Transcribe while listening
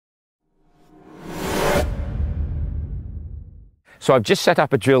So I've just set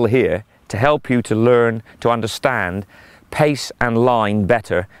up a drill here to help you to learn to understand pace and line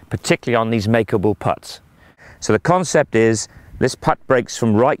better, particularly on these makeable putts. So the concept is this putt breaks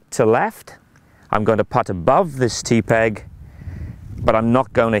from right to left. I'm going to putt above this tee peg, but I'm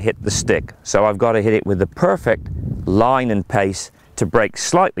not going to hit the stick. So I've got to hit it with the perfect line and pace to break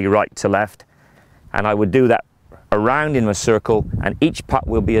slightly right to left, and I would do that around in a circle, and each putt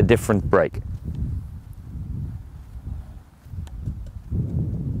will be a different break.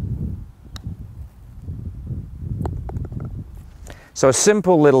 So a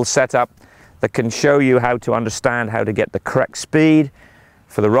simple little setup that can show you how to understand how to get the correct speed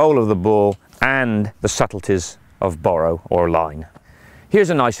for the roll of the ball and the subtleties of borrow or line. Here's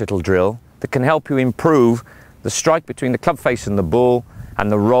a nice little drill that can help you improve the strike between the club face and the ball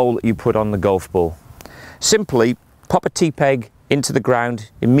and the roll that you put on the golf ball. Simply pop a tee peg into the ground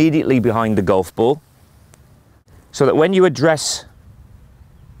immediately behind the golf ball, so that when you address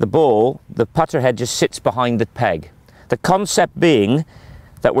the ball, the putter head just sits behind the peg. The concept being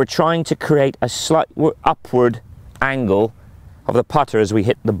that we're trying to create a slight upward angle of the putter as we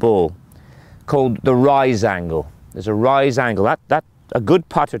hit the ball, called the rise angle. There's a rise angle. A good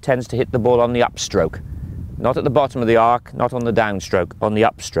putter tends to hit the ball on the upstroke, not at the bottom of the arc, not on the downstroke, on the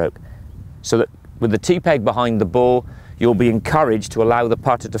upstroke. So that with the tee peg behind the ball, you'll be encouraged to allow the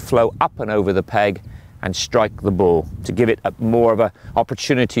putter to flow up and over the peg and strike the ball, to give it more of an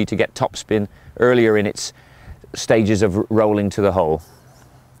opportunity to get topspin earlier in its stages of rolling to the hole.